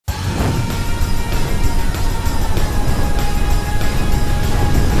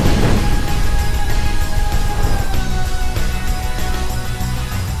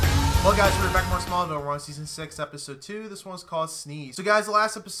we're on season 6, episode 2. This one's called Sneeze. So guys, the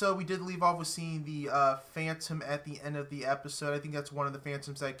last episode we did leave off with seeing the Phantom at the end of the episode. I think that's one of the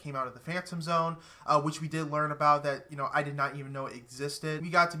Phantoms that came out of the Phantom Zone, which we did learn about that, you know, I did not even know it existed. We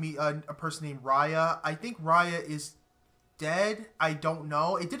got to meet a person named Raya. I think Raya is dead. I don't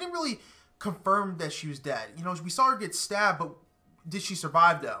know. It didn't really confirm that she was dead. You know, we saw her get stabbed, but did she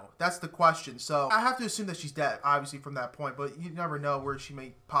survive though? That's the question. So I have to assume that she's dead, obviously, from that point, but you never know where she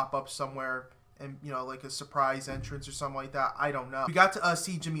may pop up somewhere and, you know, like a surprise entrance or something like that. I don't know. We got to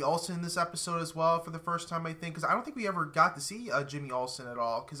see Jimmy Olsen in this episode as well for the first time, I think, because I don't think we ever got to see Jimmy Olsen at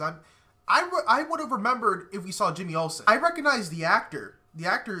all, because I would have remembered if we saw Jimmy Olsen. I recognize the actor. The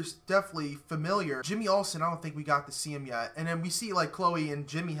actor is definitely familiar. Jimmy Olsen, I don't think we got to see him yet. And then we see like Chloe and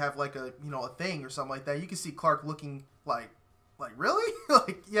Jimmy have like a, you know, a thing or something like that. You can see Clark looking like really?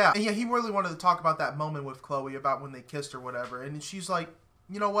 Like, yeah. And yeah, he really wanted to talk about that moment with Chloe about when they kissed or whatever. And she's like,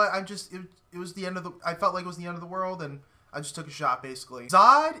 you know what? It was the end of the, I felt like it was the end of the world and I just took a shot basically.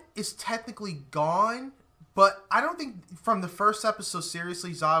 Zod is technically gone, but I don't think from the first episode,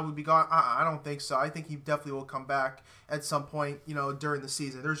 seriously, Zod would be gone. I don't think so. I think he definitely will come back at some point, you know, during the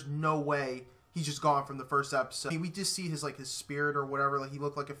season. There's no way he's just gone from the first episode. I mean, we just see his, like, his spirit or whatever. Like, he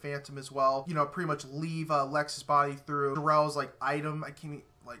looked like a phantom as well. You know, pretty much leave Lex's body through Jarrell's, like, item. I can't,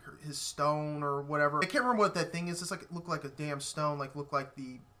 like, his stone or whatever. I can't remember what that thing is. It's like, it looked like a damn stone. Like, looked like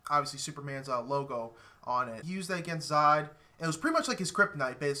the, obviously, Superman's logo on it. He used that against Zod. It was pretty much like his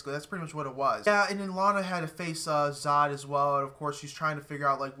kryptonite, basically. That's pretty much what it was. Yeah, and then Lana had to face Zod as well. And, of course, she's trying to figure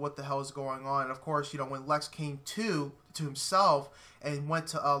out, like, what the hell is going on. And, of course, you know, when Lex came to himself and went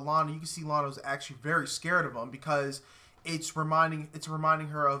to Lana, you can see Lana was actually very scared of him because it's reminding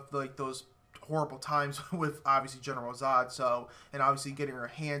her of, like, those horrible times with, obviously, General Zod. So, and obviously getting her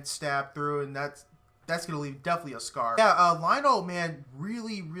hand stabbed through, and that's going to leave definitely a scar. Yeah, Lionel, man,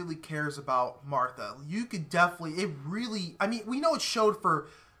 really, really cares about Martha. You could definitely, it really, I mean, we know it showed for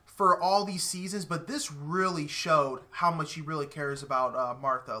all these seasons, but this really showed how much he really cares about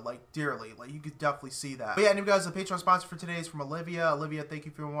Martha, like, dearly. Like, you could definitely see that. But yeah, and guys, the Patreon sponsor for today is from Olivia. Olivia, thank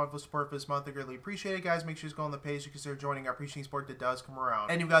you for your wonderful support for this month. I greatly appreciate it, guys. Make sure you go on the page to consider joining our appreciating support that does come around.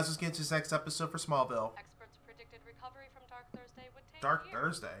 And you guys, let's get into this next episode for Smallville. Experts predicted recovery from Dark Thursday would take Dark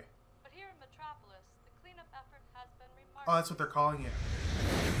years. Thursday? But here in Metropolis, the cleanup effort has been remarkable. Oh, that's what they're calling it.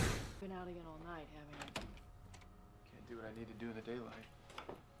 Been out again all night, haven't you? Can't do what I need to do in the daylight.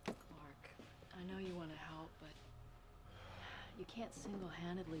 Clark, I know you want to help, but you can't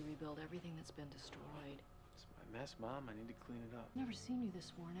single-handedly rebuild everything that's been destroyed. It's my mess, Mom. I need to clean it up. I've never seen you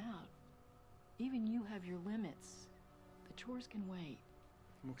this worn out. Even you have your limits. The chores can wait.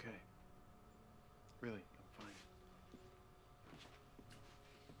 I'm okay. Really, I'm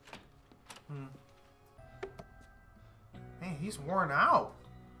fine. Man, he's worn out.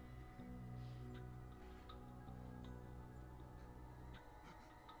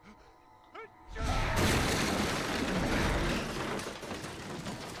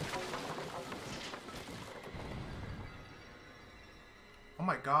 Oh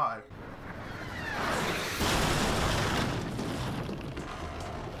my God.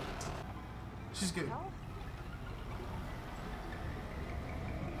 She's good.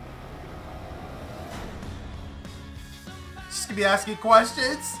 She's gonna be asking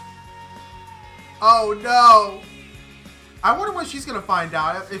questions. Oh no. I wonder what she's gonna find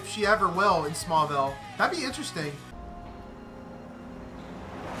out, if she ever will, in Smallville. That'd be interesting.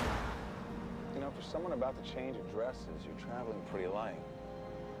 You know, for someone about to change addresses, you're traveling pretty light.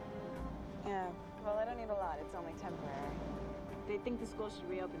 Yeah, well, I don't need a lot. It's only temporary. They think the school should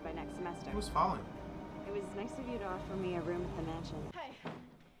reopen by next semester. Who's following? It was nice of you to offer me a room at the mansion. Hey,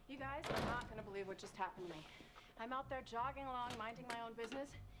 you guys are not going to believe what just happened to me. I'm out there jogging along, minding my own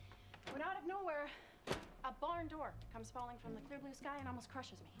business, when out of nowhere, a barn door comes falling from the clear blue sky and almost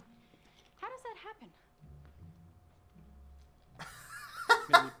crushes me. How does that happen?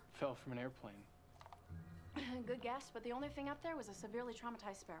 Maybe it fell from an airplane. Good guess, but the only thing up there was a severely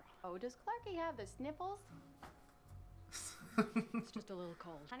traumatized sparrow. Oh, does Clarky have the sniffles? It's just a little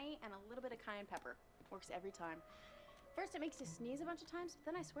cold. Honey and a little bit of cayenne pepper. Works every time. First, it makes you sneeze a bunch of times, but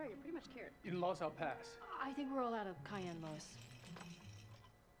then I swear you're pretty much cured. In-laws, I'll pass. I think we're all out of cayenne, Lois.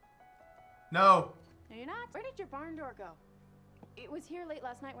 No. No, you're not. Where did your barn door go? It was here late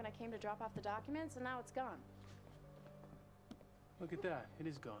last night when I came to drop off the documents, and now it's gone. Look at that. It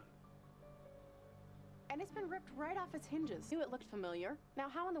is gone. And it's been ripped right off its hinges. I knew it looked familiar. Now,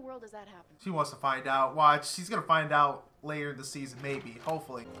 how in the world does that happen? She wants to find out. Watch. She's gonna find out later in the season, maybe.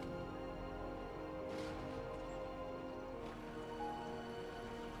 Hopefully.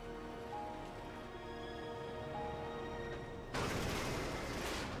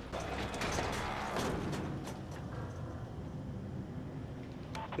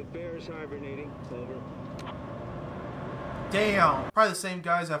 The bear's hibernating. Over. Damn. Probably the same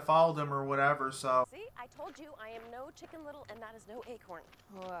guys that followed him or whatever, so. See, I told you I am no Chicken Little, and that is no acorn.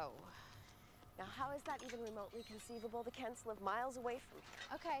 Whoa. Now, how is that even remotely conceivable? The Kents live miles away from me.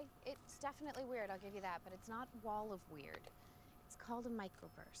 Okay, it's definitely weird, I'll give you that, but it's not wall of weird. It's called a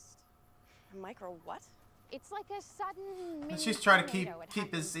microburst. A micro what? It's like a sudden mini She's trying to tornado.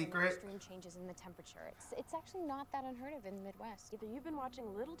 keep his secret. Extreme changes in the temperature. It's actually not that unheard of in the Midwest. Either you've been watching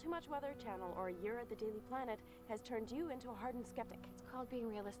a little too much Weather Channel, or a year at the Daily Planet has turned you into a hardened skeptic. It's called being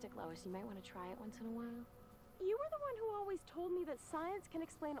realistic, Lois. You might want to try it once in a while. You were the one who always told me that science can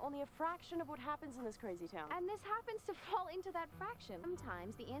explain only a fraction of what happens in this crazy town. And this happens to fall into that fraction.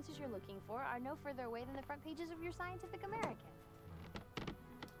 Sometimes the answers you're looking for are no further away than the front pages of your Scientific American.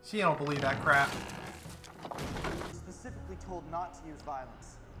 She don't believe that crap. Specifically told not to use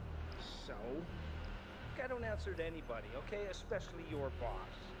violence. So? I don't answer to anybody, okay? Especially your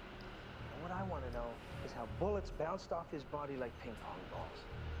boss. And what I want to know is how bullets bounced off his body like ping pong balls.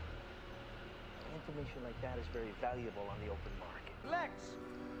 Information like that is very valuable on the open market. Lex!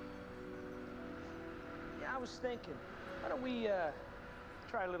 Yeah, I was thinking, why don't we,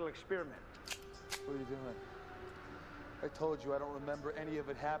 try a little experiment? What are you doing? I told you I don't remember any of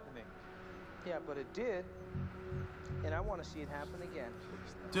it happening. Yeah, but it did. And I want to see it happen again.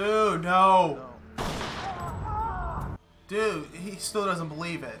 Dude, no. Dude, he still doesn't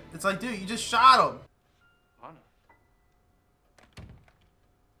believe it. It's like, dude, you just shot him. Anna.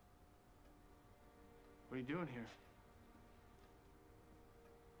 What are you doing here?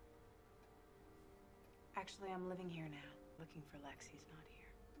 Actually, I'm living here now, looking for Lex. He's not here.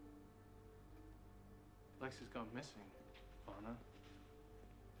 Lex has gone missing, Anna.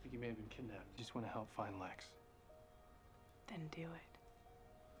 I think he may have been kidnapped. I just want to help find Lex. Then do it.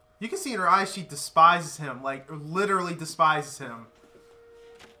 You can see in her eyes she despises him, like literally despises him.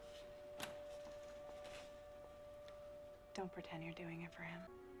 Don't pretend you're doing it for him.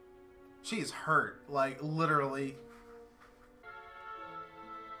 She is hurt, like literally.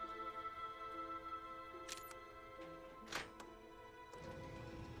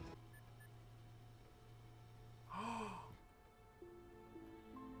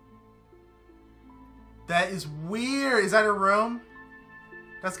 That is weird. Is that her room?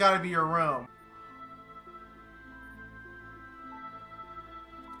 That's gotta be your room.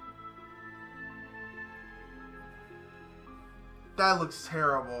 That looks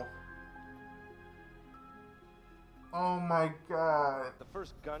terrible. Oh my god. The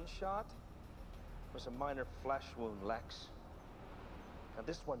first gunshot was a minor flesh wound, Lex. Now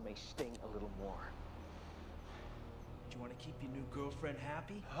this one may sting a little more. Do you want to keep your new girlfriend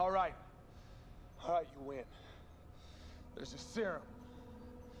happy? All right. All right, you win. There's a serum.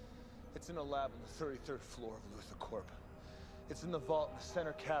 It's in a lab on the 33rd floor of Luther Corp. It's in the vault in the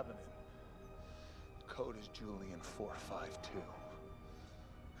center cabinet. The code is Julian 452.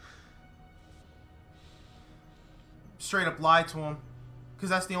 Straight up lie to him.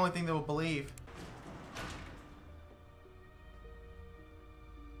 Because that's the only thing they will believe.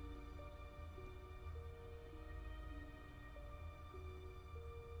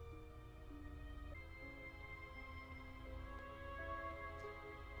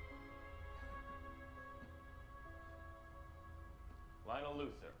 Lionel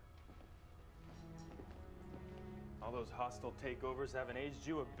Luther. All those hostile takeovers haven't aged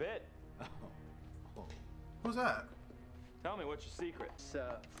you a bit. Who's that? Tell me, what's your secret? It's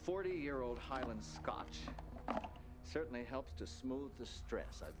 40-year-old Highland Scotch. Certainly helps to smooth the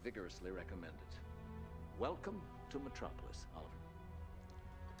stress. I vigorously recommend it. Welcome to Metropolis, Oliver.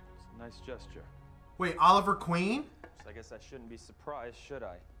 It's a nice gesture. Wait, Oliver Queen? So I guess I shouldn't be surprised, should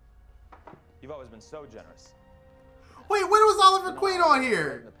I? You've always been so generous. Wait, when was Oliver Queen on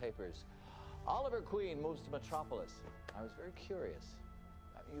here? In the papers. Oliver Queen moves to Metropolis. I was very curious.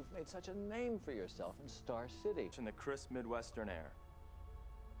 You've made such a name for yourself in Star City. In the crisp Midwestern air.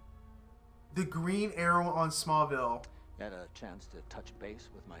 The Green Arrow on Smallville. You had a chance to touch base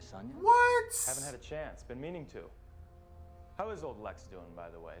with my son yet? What? Haven't had a chance. Been meaning to. How is old Lex doing, by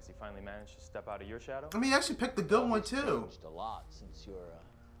the way? Has he finally managed to step out of your shadow? I mean, he actually picked the good one, too. Changed a lot since your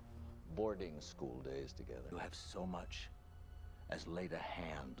boarding school days together. You have so much as laid a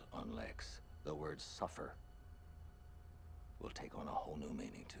hand on Lex. The word suffer will take on a whole new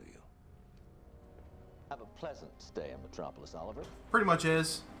meaning to you. Have a pleasant stay in Metropolis, Oliver. Pretty much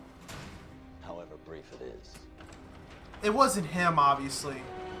is. However brief it is. It wasn't him, obviously.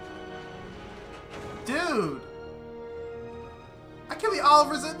 Dude! I can't believe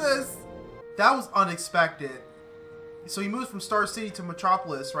Oliver's in this! That was unexpected. So he moves from Star City to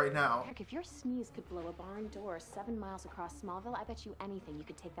Metropolis right now. Heck, if your sneeze could blow a barn door 7 miles across Smallville, I bet you anything you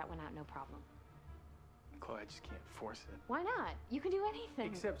could take that one out no problem. Chloe, I just can't force it. Why not? You can do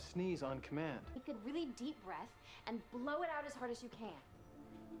anything. Except sneeze on command. Take a really deep breath and blow it out as hard as you can.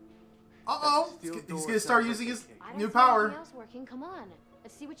 Uh-oh. He's gonna start using his new power. Nothing else working. Come on.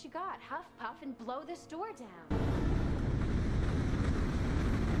 Let's see what you got. Huff, puff, and blow this door down.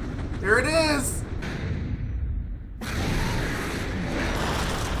 Here it is.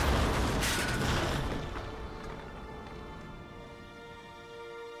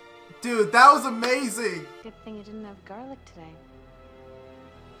 Dude, that was amazing. Good thing you didn't have garlic today.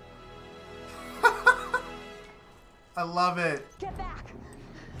 I love it. Get back!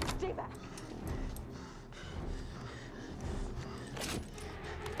 Stay back!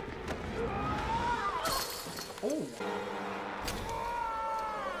 Oh.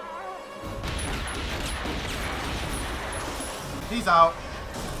 He's out.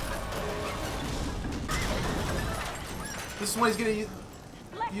 This is when he's gonna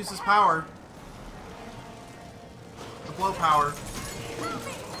use his power. The blow power.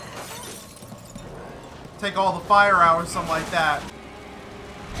 Take all the fire out or something like that.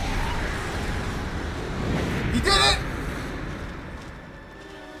 He did it!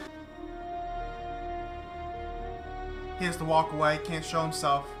 He has to walk away, can't show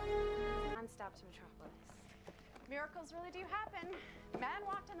himself. Non-stop to Metropolis. Miracles really do happen. Man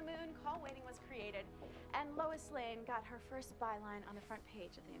walked on the moon, call waiting was created, and Lois Lane got her first byline on the front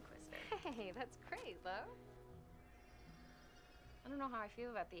page of the Inquisitor. Hey, that's great, love. I don't know how I feel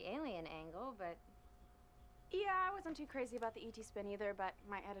about the alien angle, but... Yeah, I wasn't too crazy about the ET spin either, but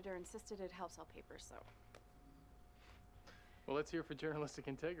my editor insisted it helps all papers, so... Well, let's hear for journalistic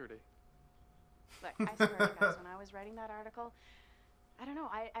integrity. Look, I swear to you guys, when I was writing that article, I don't know,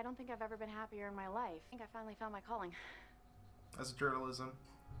 I don't think I've ever been happier in my life. I think I finally found my calling. As a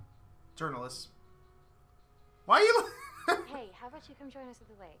journalist. Why are you... Hey, how about you come join us at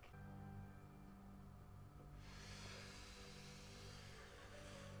the lake?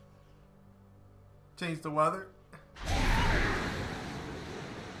 Change the weather.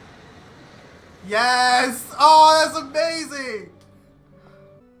 Yes! Oh, that's amazing!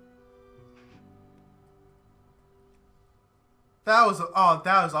 That was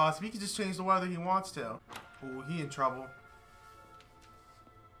awesome. He can just change the weather he wants to. Oh, he in trouble.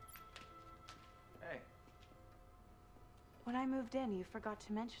 Hey. When I moved in, you forgot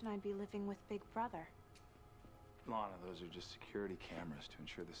to mention I'd be living with Big Brother. Lana, those are just security cameras to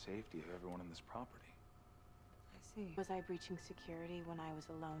ensure the safety of everyone in this property. I see. Was I breaching security when I was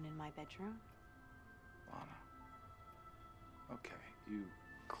alone in my bedroom? Lana. Okay, you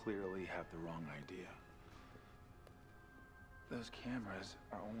clearly have the wrong idea. Those cameras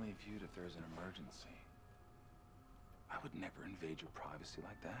are only viewed if there's an emergency. I would never invade your privacy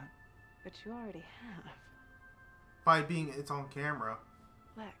like that. But you already have. By being it's on camera.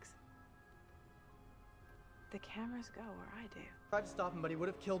 Lex. The cameras go where I do. Tried to stop him, but he would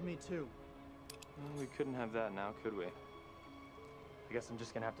have killed me too. Well, we couldn't have that now, could we? I guess I'm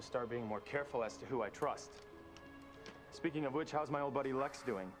just gonna have to start being more careful as to who I trust. Speaking of which, how's my old buddy Lex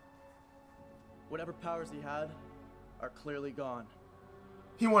doing? Whatever powers he had are clearly gone.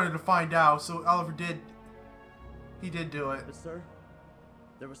 He wanted to find out, so Oliver did. He did do it. But sir,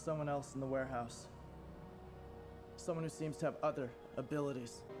 there was someone else in the warehouse. Someone who seems to have other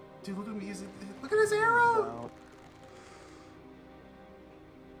abilities. Dude, look at him using. Look at his arrow. Wow.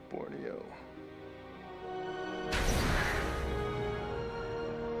 Borneo.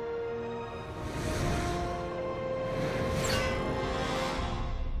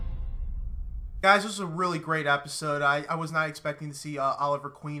 Guys, this was a really great episode. I was not expecting to see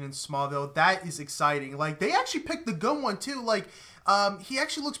Oliver Queen in Smallville. That is exciting. Like, they actually picked the good one, too. Like, he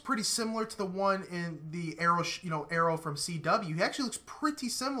actually looks pretty similar to the one in the Arrow, Arrow from CW. He actually looks pretty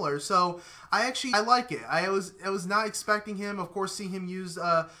similar. So, I like it. I was not expecting him. Of course, seeing him use,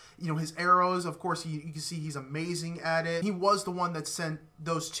 his arrows. Of course, you can see he's amazing at it. He was the one that sent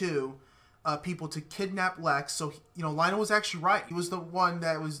those two people to kidnap Lex. So, Lionel was actually right. He was the one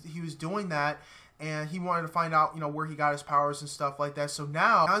that was doing that, and he wanted to find out, where he got his powers and stuff like that. So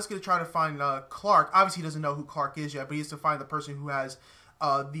now he's going to try to find Clark. Obviously, he doesn't know who Clark is yet, but he has to find the person who has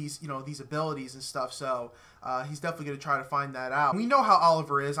these abilities and stuff. So he's definitely going to try to find that out. We know how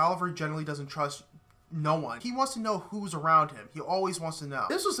Oliver is. Oliver generally doesn't trust no one. He wants to know who's around him. He always wants to know.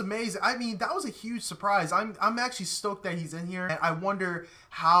 This was amazing. I mean, that was a huge surprise. I'm actually stoked that he's in here, and I wonder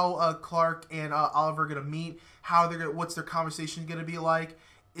how Clark and Oliver are gonna meet. What's their conversation gonna be like?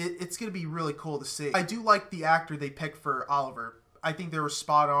 It's gonna be really cool to see. I do like the actor they picked for Oliver. I think they were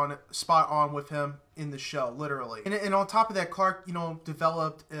spot on with him in the show, literally. And on top of that, Clark, you know,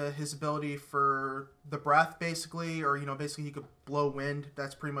 developed his ability for the breath, basically, or, you know, basically he could blow wind.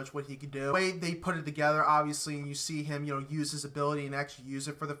 That's pretty much what he could do. The way they put it together, obviously, and you see him, you know, use his ability and actually use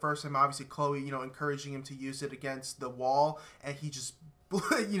it for the first time. Obviously, Chloe, you know, encouraging him to use it against the wall, and he just,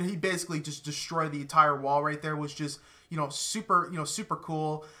 you know, he basically just destroyed the entire wall right there, was just, you know, super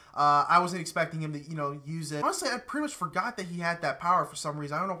cool. I wasn't expecting him to, you know, use it. Honestly, I pretty much forgot that he had that power for some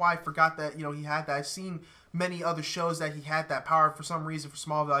reason. I don't know why I forgot that, you know, he had that. I've seen many other shows that he had that power. For some reason, for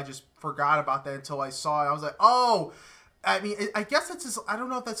Smallville, I just forgot about that until I saw it. I was like, oh, I mean, I guess that's his, I don't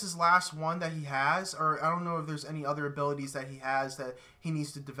know if that's his last one that he has, or I don't know if there's any other abilities that he has that he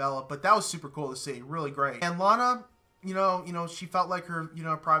needs to develop, but that was super cool to see. Really great. And Lana, you know, she felt like her, you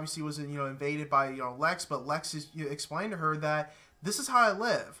know, privacy was, you know, invaded by, you know, Lex, but Lex is, you know, explained to her that this is how I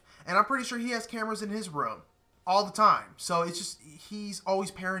live. And I'm pretty sure he has cameras in his room all the time. So it's just, he's always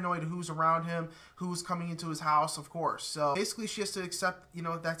paranoid of who's around him, who's coming into his house, of course. So basically she has to accept, you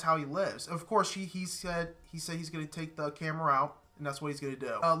know, that's how he lives. Of course, he said he's going to take the camera out, and that's what he's going to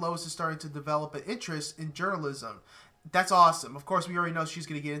do. Lois is starting to develop an interest in journalism. That's awesome. Of course, we already know she's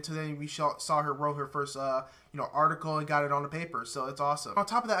going to get into that. We saw her wrote her first, you know, article and got it on the paper. So it's awesome. On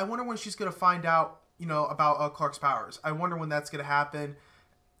top of that, I wonder when she's going to find out, you know, about Clark's powers. I wonder when that's going to happen.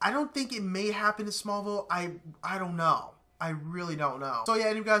 I don't think it may happen in Smallville. I don't know. I really don't know. So yeah,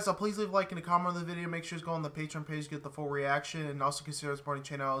 anyway guys, please leave a like and a comment on the video. Make sure to go on the Patreon page to get the full reaction, and also consider supporting the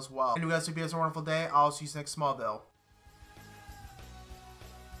channel as well. Anyway guys, hope you guys have a wonderful day. I'll see you next Smallville.